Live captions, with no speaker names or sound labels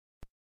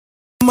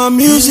my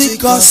music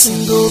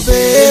causing go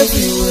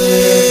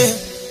everywhere.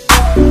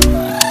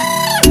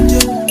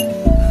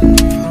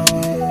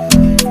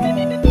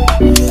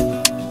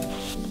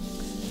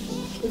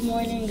 Good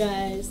morning,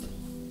 guys.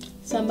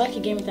 So I'm back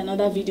again with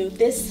another video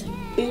this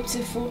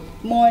beautiful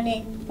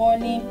morning.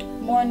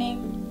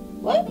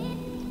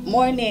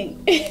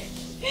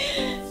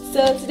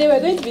 So today we're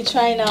going to be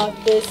trying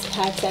out this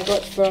packs I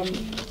got from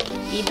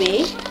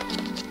eBay.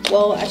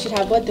 Well, I should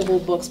have bought the whole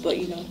box, but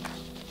you know,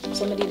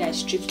 somebody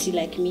that's thrifty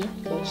like me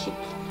go cheap.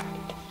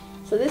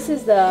 So this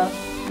is the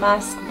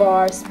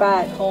MasqueBAR Spa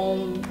at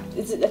Home.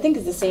 I think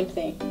it's the same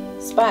thing.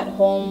 Spa at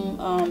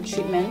Home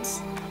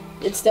treatment.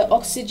 It's the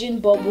oxygen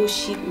bubble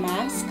sheet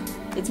mask.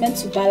 It's meant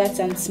to balance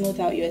and smooth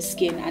out your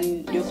skin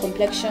and your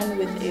complexion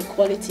with a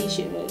quality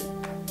shade.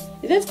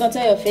 It does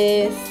contour your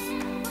face.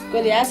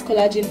 Well, it has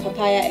collagen,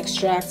 papaya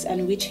extracts,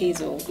 and witch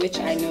hazel, which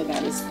I know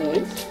that is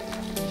good.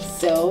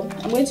 So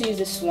I'm going to use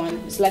this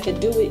one. It's like a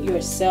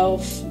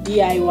do-it-yourself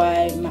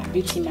DIY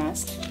beauty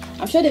mask.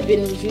 I'm sure there've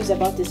been reviews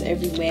about this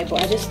everywhere,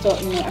 but I just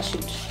thought, you know, I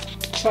should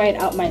try it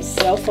out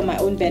myself for my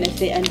own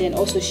benefit and then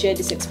also share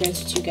this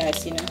experience with you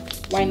guys. You know,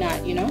 why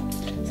not? You know.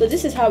 So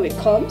this is how it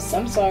comes.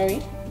 I'm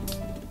sorry.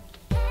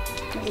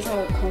 This is how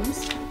it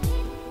comes.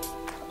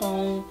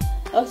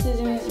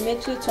 Oxygen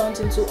immediately turns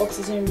into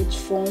oxygen-rich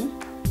foam.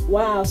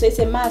 Wow, so it's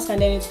a mask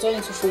and then it's turned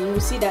into foam. We'll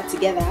see that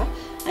together,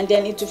 and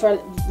then it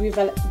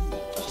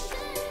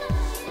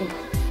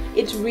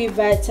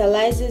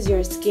revitalizes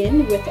your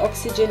skin with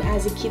oxygen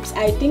as it keeps.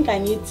 I think I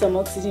need some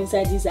oxygen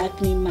inside this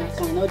acne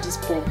mark and not this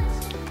pore.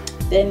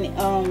 Then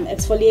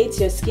exfoliates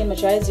your skin,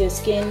 moisturizes your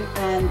skin,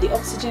 and the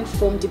oxygen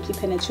foam deeply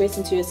penetrates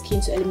into your skin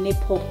to eliminate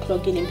pore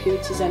clogging,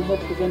 impurities, and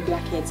help prevent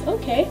blackheads.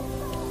 Okay,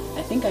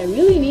 I think I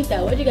really need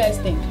that. What do you guys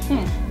think?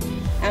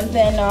 And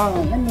then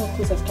let me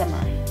close this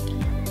camera.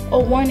 Oh,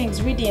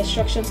 warnings, read the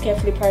instructions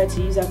carefully prior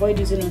to use. Avoid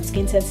using on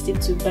skin sensitive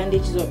to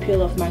bandages or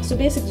peel off marks. So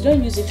basically,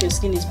 don't use it if your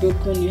skin is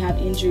broken, you have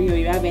injury, or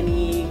you have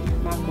any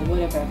mark or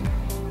whatever.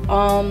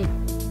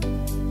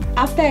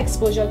 After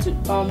exposure to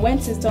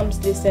when symptoms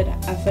listed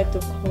affect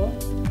occur.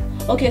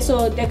 Okay,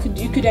 so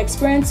you could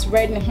experience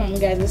redness.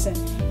 Guys, listen.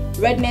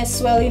 Redness,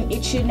 swelling,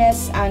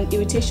 itchiness, and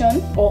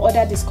irritation or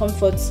other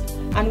discomforts.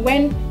 And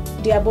when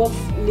the above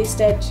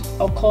listed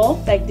occur,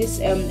 like this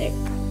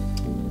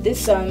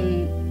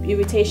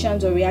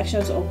irritations or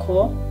reactions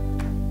occur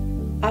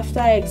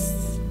after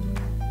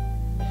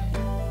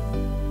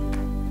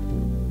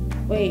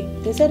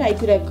they said I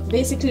could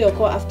basically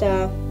occur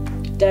after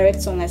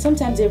direct sunlight.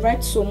 Sometimes they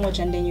write so much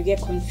and then you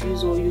get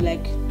confused, or you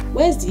like,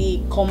 where's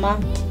the comma?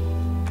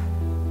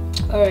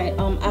 Alright,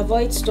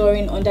 avoid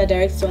storing under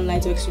direct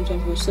sunlight or extreme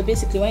temperature. So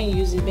basically, when you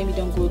use it, maybe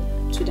don't go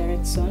to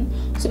direct sun.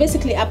 So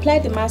basically, apply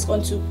the mask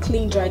onto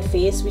clean dried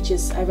face, which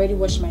is, I already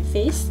washed my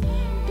face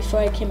before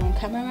I came on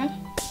camera.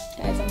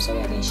 Guys, I'm sorry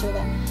I didn't show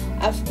that.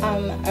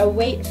 I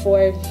wait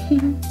for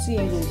see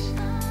English.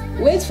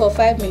 Wait for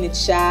 5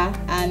 minutes,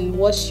 and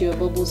wash your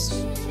bubbles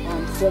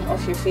form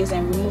off your face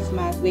and remove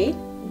mask.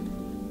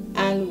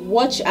 And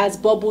watch as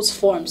bubbles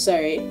form.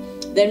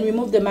 Then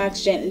remove the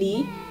mask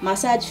gently.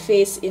 Massage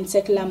face in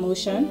circular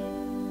motion.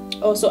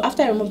 Also,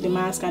 after I remove the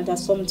mask and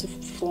transform into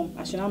foam,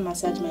 I should now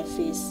massage my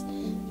face.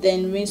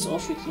 Then rinse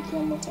off with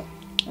lukewarm water.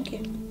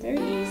 Okay, very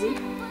easy.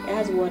 It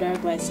has water,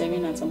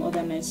 glycerin, and some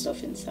other nice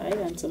stuff inside,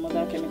 and some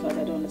other chemicals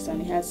I don't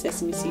understand. It has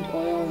sesame seed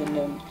oil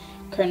and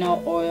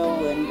kernel oil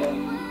and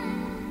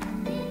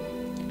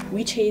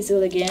witch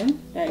hazel again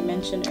that I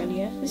mentioned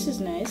earlier. This is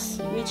nice.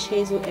 Witch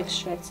hazel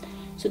extract.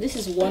 So this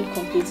is one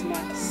complete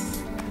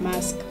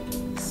mask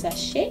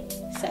sachet.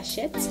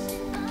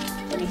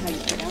 Tell me how you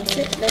pronounce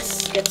it.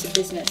 Let's get to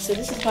business. So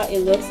this is how it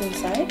looks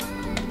inside.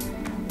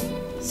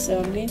 So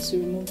I'm going to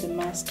remove the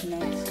mask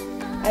now.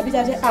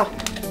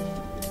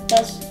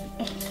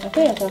 I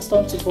thought I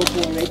turned to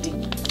bubble already.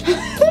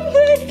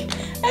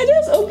 I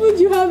just opened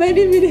you how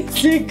many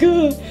minutes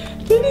ago.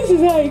 So this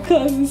is how it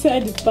comes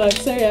inside the pack.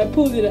 Sorry, I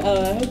pulled it out.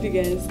 I hope you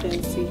guys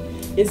can see.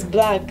 It's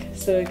black,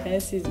 so you can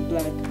see it's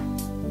black.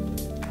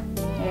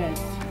 Alright.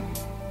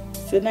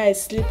 So now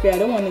it's slippery. I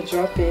don't want to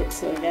drop it,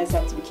 so you guys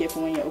have to be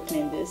careful when you're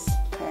opening this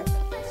pack.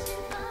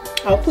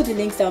 I'll put the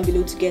links down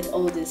below to get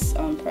all these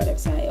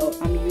products I'm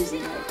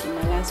using, like in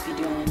my last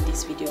video and in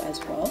this video as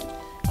well.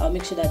 I'll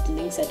make sure that the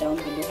links are down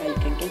below how you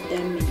can get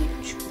them, maybe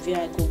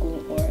via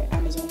Google or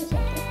Amazon or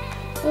something.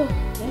 Oh,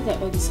 there's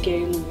like all the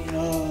scary movie.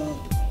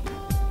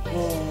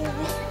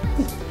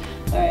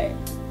 Alright.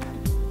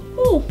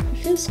 Oh, it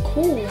feels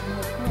cool. Oh my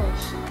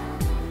gosh.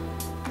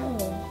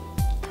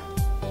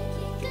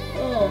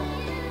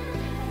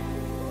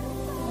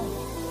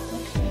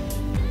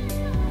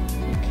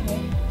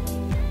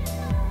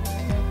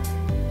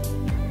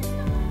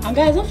 And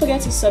guys, don't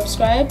forget to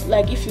subscribe.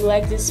 Like, if you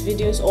like these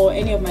videos or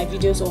any of my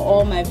videos or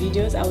all my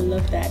videos, I would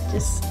love that.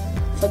 Just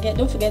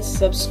don't forget to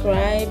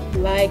subscribe,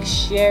 like,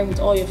 share with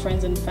all your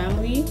friends and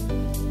family.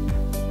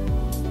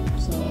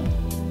 So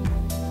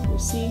we'll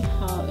see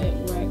how it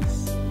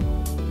works.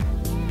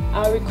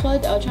 I'll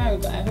try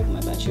and record. I hope my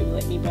battery will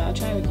let me, but I'll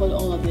try and record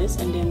all of this,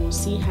 and then we'll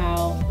see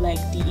how, like,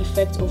 the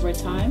effect over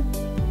time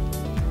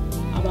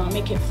about I'll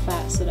make it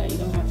fast so that you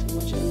don't have to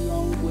watch a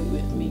long way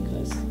with me,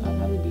 because I'll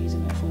probably be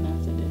using my phone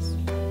after this.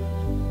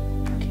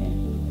 Okay.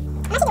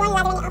 I'm actually the one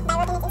lathering it up by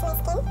rubbing it into my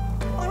skin.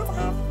 But I want to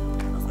have I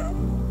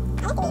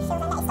like the way it feels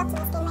and that it stuck to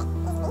my skin right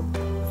easily.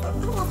 So I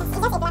hope you guys can see. It's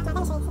just a black mark. Let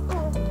me show you. The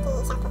shampoo.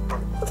 Oh, shampoo.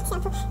 The soap.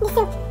 This is it.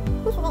 So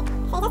it's just a black mark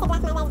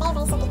that's very,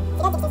 very soapy.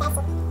 You don't dip inside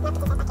soap. Not put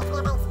inside packets. We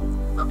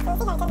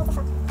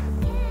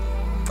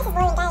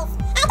are buying.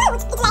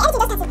 So see how it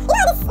turns into soap.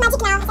 This is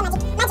boring, guys. I thought it's like everything just has to. You know this magic now? It's a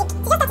magic. Magic.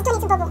 It just has to turn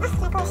into bubble. Oh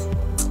my gosh. I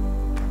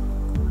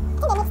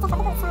think they make stuff for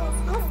people with swans. My nose is big. It's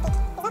not covering my whole nose. Gosh. I need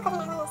oxygen to enter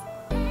my nose. And my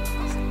T-zone area. Like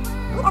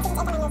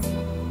those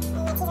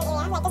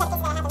are the places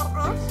where I have a lot of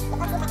oil. If oxygen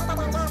can enter there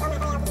and dry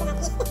out all my oil, I'll be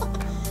so happy.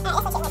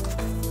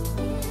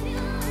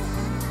 Alright, let's watch it work. Oh, and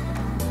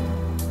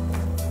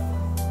this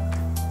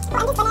bonnet,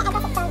 I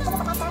got it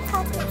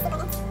from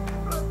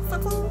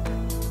Beauty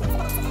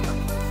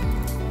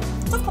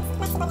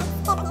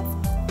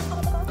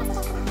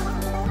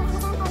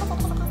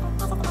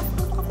Supply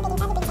Store.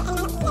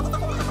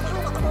 It's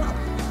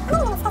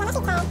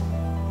called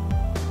Maxi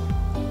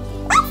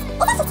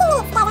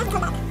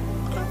Bonnet. Or Satin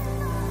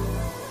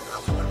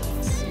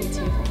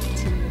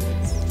Maxi Bonnet.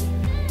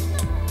 Just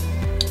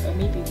put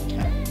Maxi Bonnet,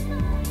 hair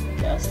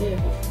bonnet. Stay here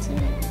for 15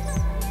 minutes,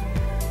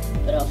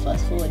 but I'll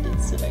fast forward it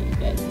so that you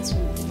guys can see.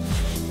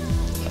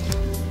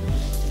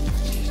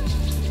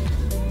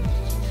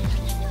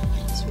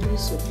 It's really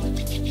so fun.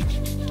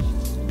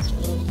 It's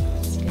all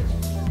together.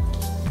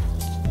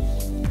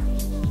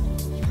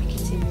 Make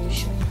it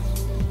emotion.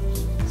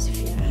 So if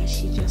you're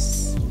actually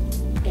just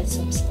get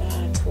some star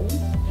at home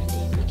and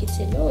then make it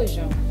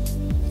illusion.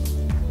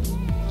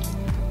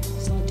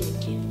 It's not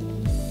taking.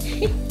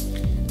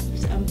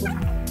 It's ample.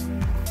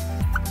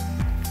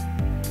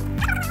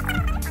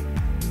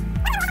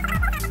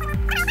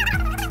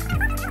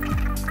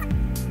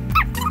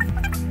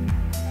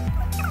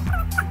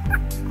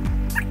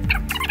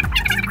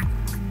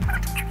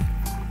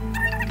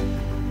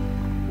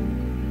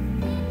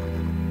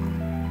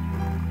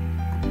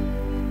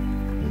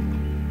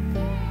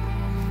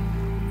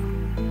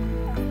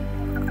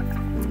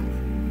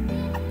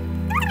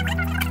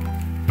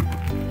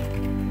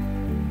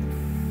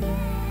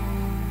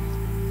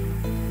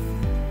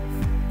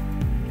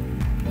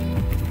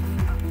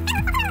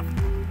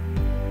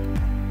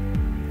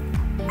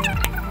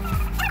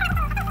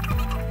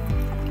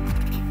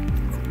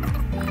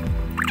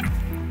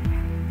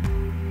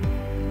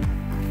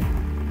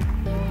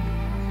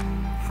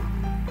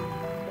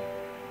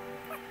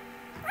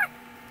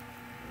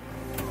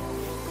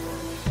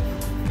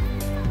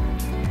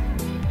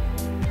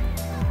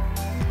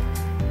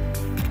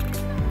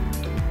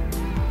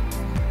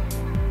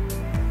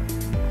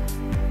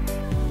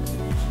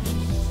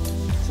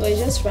 So it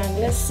just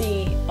ran. Let's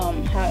see how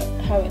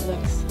it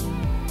looks.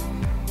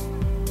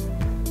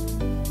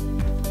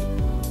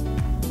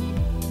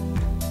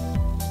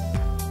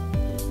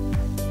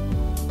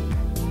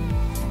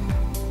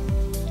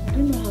 I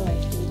don't know how I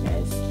feel,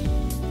 guys.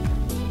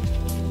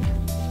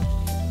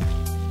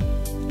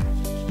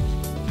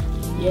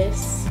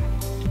 Yes,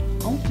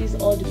 I won't use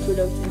all the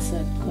products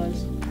inside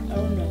because I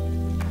don't know.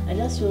 I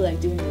just feel like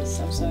doing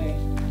this. I'm sorry.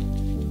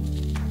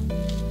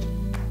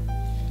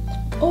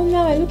 Oh,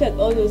 now I look at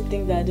all those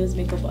things that those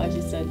makeup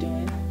artists are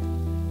doing.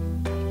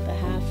 The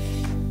half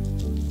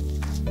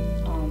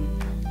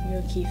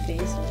milky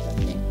face or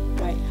something.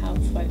 Half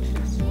white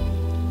face.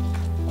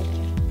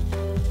 Okay.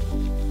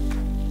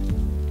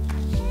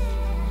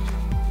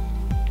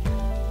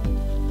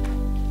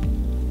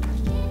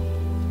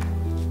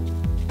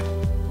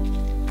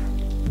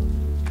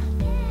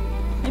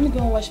 Let me go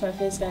and wash my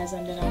face, guys,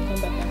 and then I'll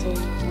come back and tell you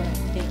what I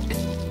think.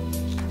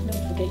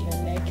 Don't forget your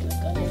neck,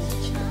 like on your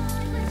chin.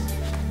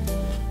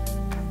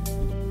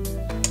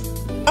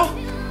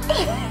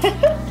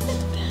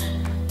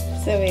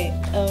 So wait,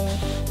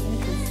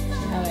 this is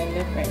how I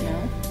look right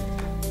now.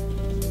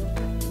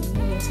 I'm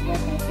going to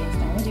wipe my face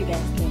now. What do you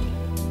guys think?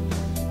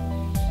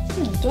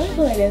 Do I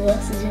feel like there's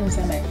oxygen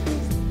inside my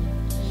face?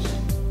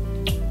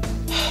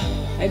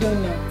 I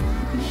don't know.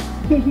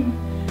 I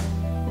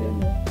don't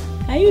know.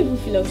 How you even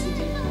feel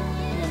oxygen?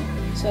 No.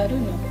 So I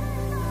don't know.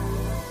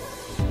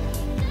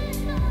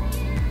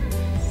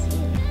 So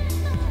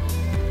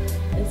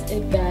that's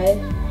it, guys.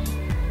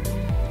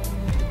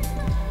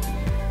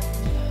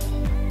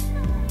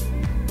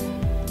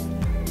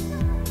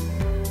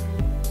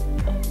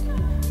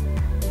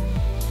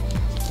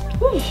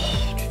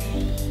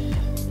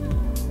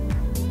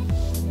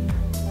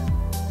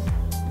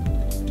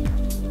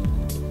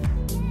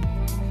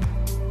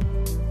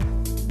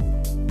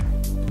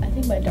 I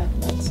think my dark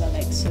marks are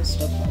like so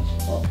stubborn,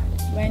 but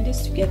we're in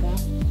this together.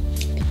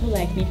 People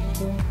like me,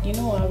 you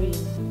know how we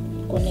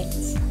connect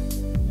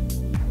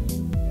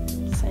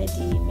inside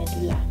the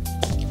medulla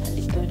and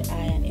the third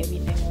eye and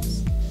everything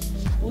else.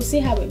 We'll see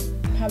how it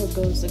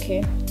goes,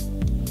 okay?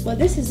 But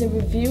this is a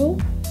review.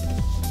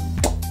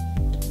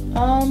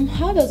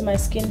 How does my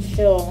skin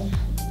feel?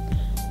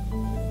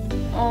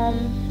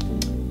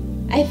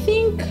 I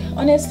think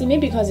honestly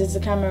maybe because it's the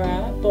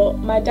camera, but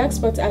my dark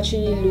spots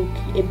actually look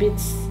a bit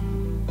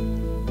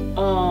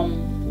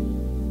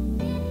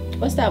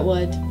what's that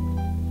word?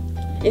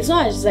 it's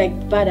not as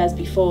like bad as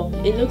before.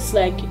 It looks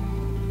like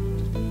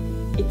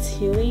it's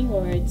healing,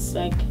 or it's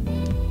like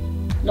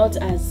not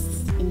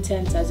as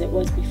intense as it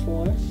was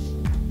before,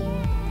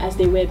 as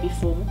they were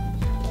before.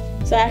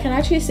 So I can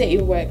actually say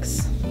it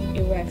works.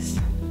 It works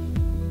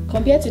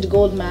compared to the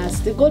gold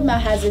mask. The gold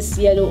mask has this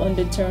yellow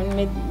undertone,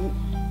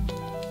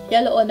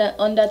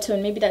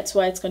 maybe that's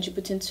why it's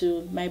contributing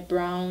to my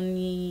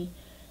browny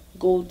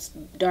gold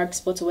dark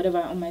spots or whatever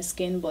on my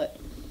skin. But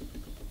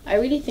I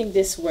really think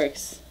this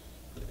works.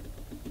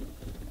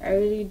 I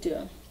really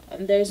do.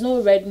 And there's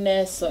no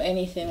redness or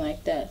anything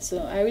like that,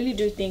 so I really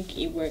do think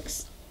it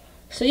works.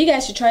 So you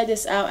guys should try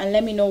this out and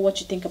let me know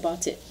what you think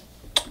about it.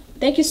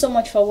 Thank you so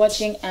much for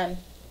watching, and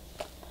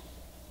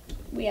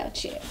we out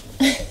here.